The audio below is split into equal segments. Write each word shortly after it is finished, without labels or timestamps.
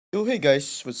Yo, hey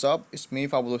guys, what's up? It's me,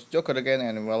 Fabulous Joker again,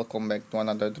 and welcome back to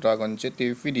another Dragon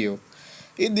City video.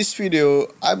 In this video,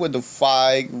 I'm going to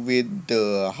fight with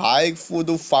the High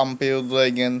Voodoo Vampire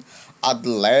Dragon at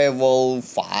level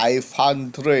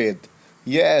 500.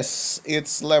 Yes,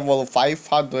 it's level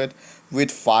 500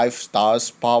 with 5 stars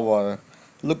power.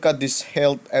 Look at this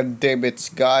health and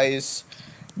damage, guys.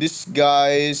 This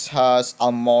guy has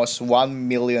almost 1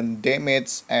 million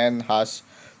damage and has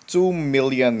 2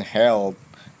 million health.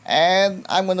 And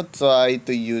I'm gonna try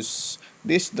to use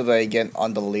this dragon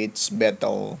on the Lich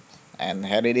battle. And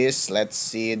here it is. Let's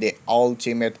see the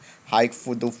ultimate High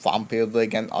Voodoo Vampire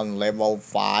Dragon on level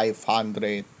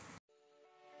 500.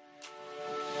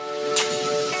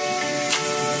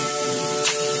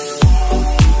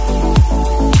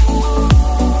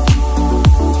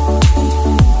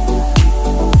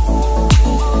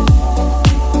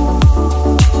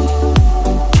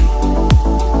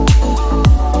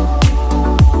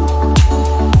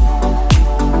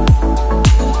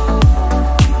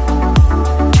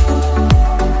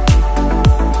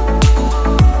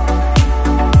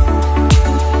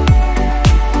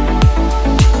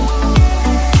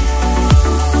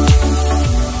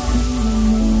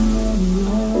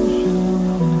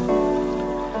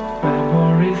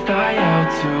 Die out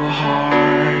too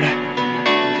hard.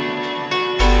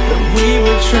 But we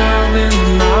were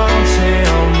traveling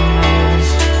mountains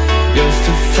just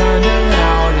to find the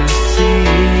loudest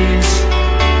seas.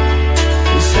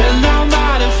 We set down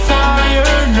by the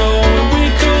fire, knowing we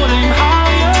could aim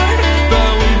higher,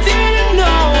 but we didn't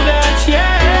know that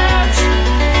yet.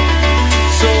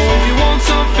 So if you want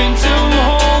something to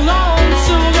hold on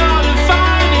to, gotta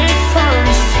find it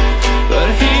first. But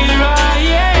here I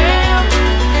am,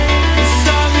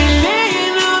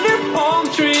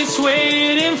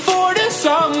 waiting for the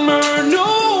summer,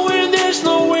 knowing there's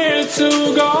nowhere to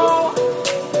go.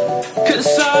 'Cause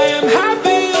I am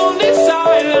happy on this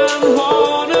island,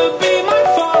 wanna be my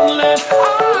farmland.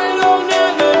 I don't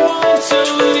ever want to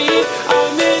leave,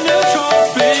 I'm in a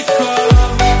tropic club.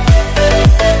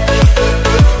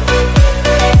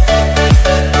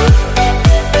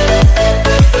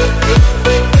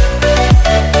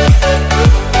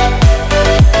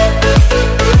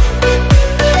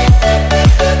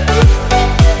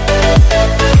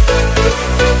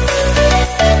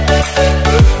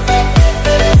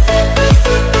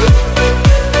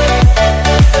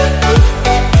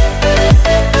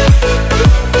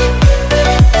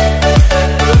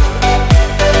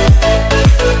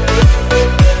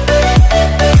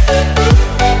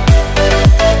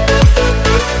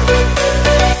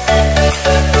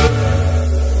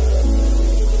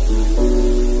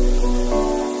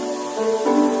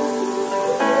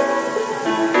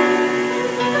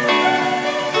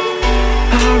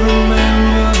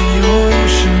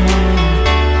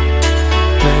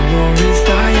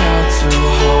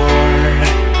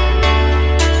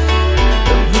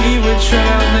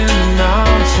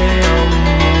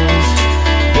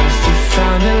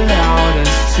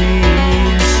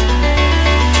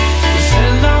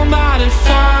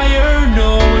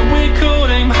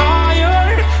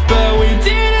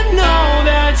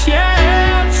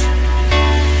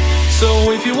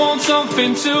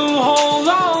 Something to hold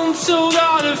on to,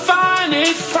 gotta find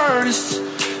it first.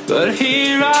 But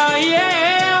here I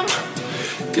am,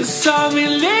 'cause I've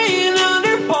been laying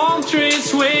under palm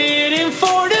trees, waiting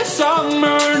for the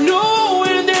summer,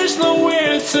 knowing there's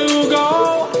nowhere to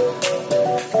go.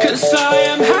 'Cause I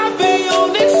am happy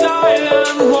on this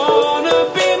island, wanna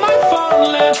be my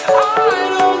farmland. I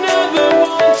don't ever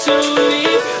want to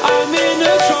leave, I'm in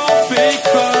a tropic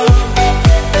club.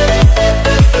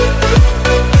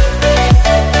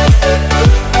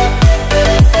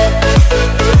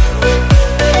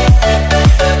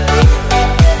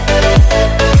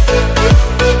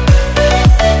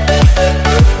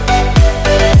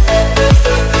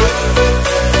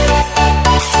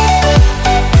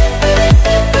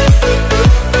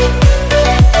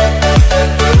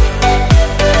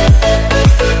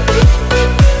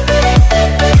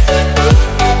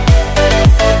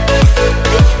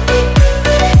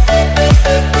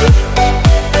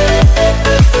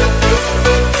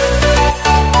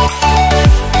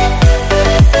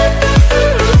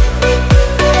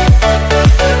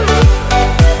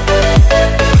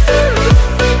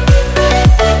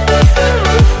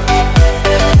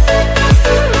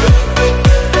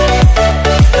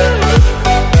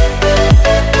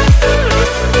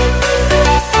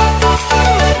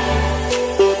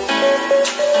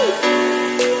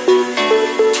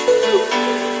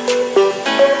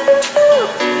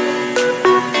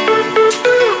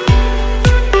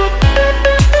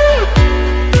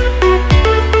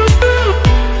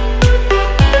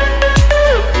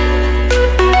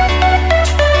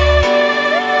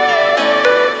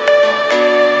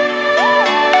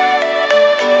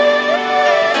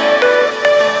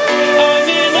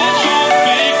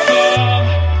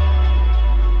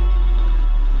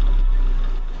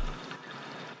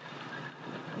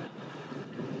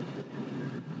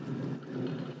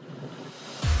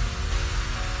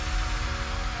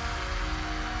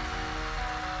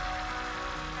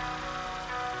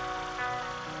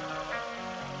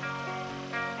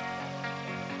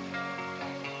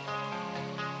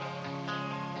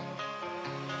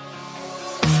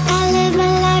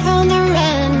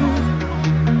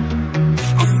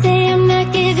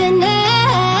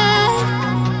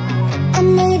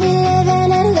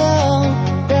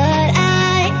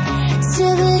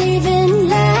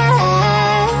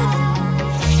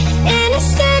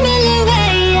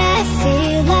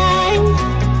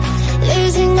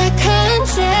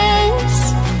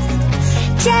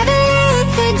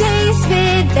 for days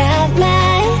without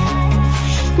my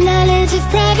knowledge of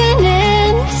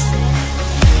provenance.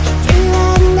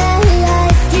 Throughout my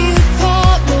life you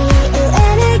called me a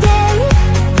renegade.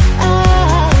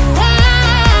 Oh,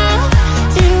 wow.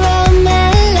 Through all my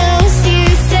lows you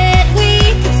said we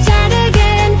could start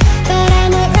again, but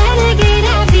I'm a renegade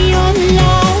of your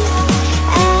love.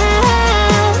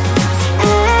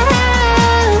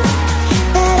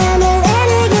 But I'm a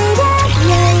renegade of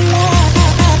your love.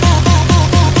 But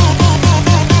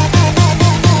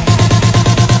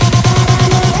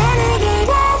I'm a renegade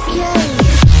of your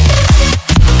love.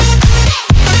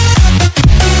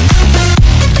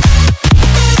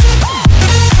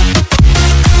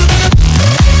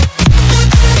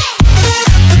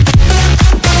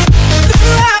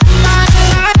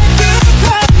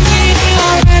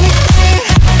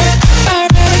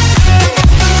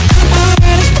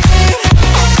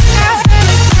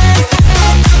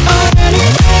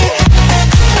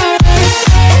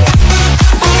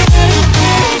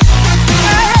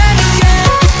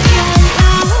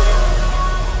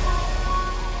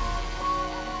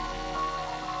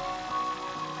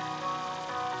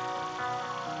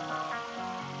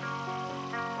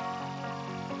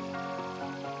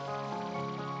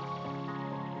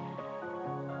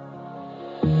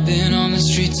 Been on the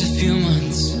streets a few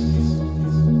months.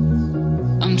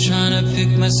 I'm trying to pick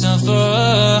myself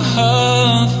up.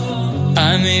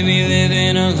 I may be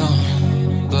living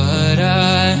alone, but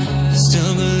I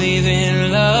still believe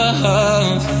in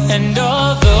love. And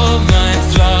although my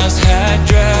flaws had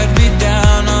dragged me